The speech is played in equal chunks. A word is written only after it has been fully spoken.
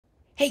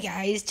Hey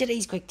guys,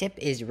 today's quick tip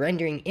is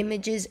rendering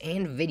images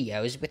and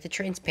videos with a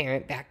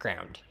transparent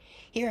background.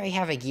 Here I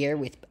have a gear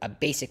with a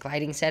basic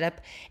lighting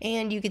setup,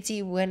 and you can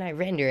see when I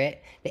render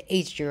it, the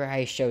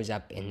HDRI shows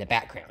up in the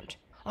background.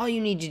 All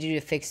you need to do to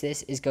fix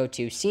this is go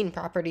to Scene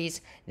Properties,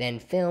 then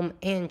Film,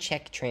 and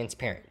check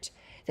Transparent.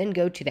 Then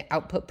go to the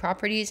Output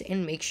Properties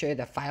and make sure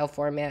the file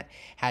format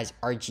has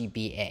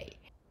RGBA,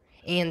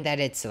 and that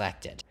it's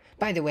selected.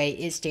 By the way,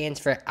 it stands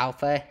for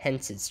alpha,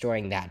 hence it's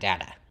storing that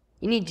data.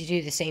 You need to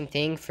do the same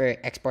thing for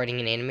exporting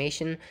an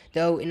animation,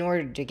 though in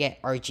order to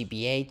get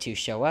RGBA to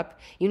show up,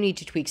 you need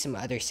to tweak some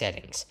other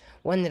settings.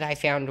 One that I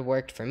found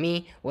worked for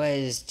me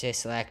was to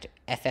select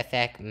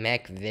FFX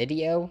Mech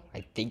Video,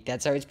 I think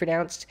that's how it's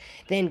pronounced,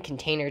 then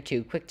Container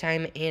to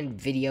QuickTime, and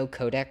Video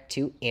Codec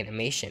to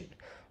Animation.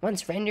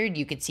 Once rendered,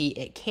 you can see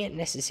it can't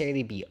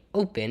necessarily be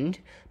opened,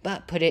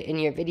 but put it in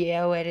your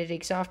video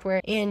editing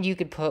software, and you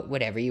could put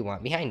whatever you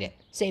want behind it.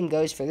 Same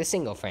goes for the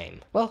single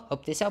frame. Well,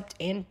 hope this helped,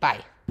 and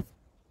bye!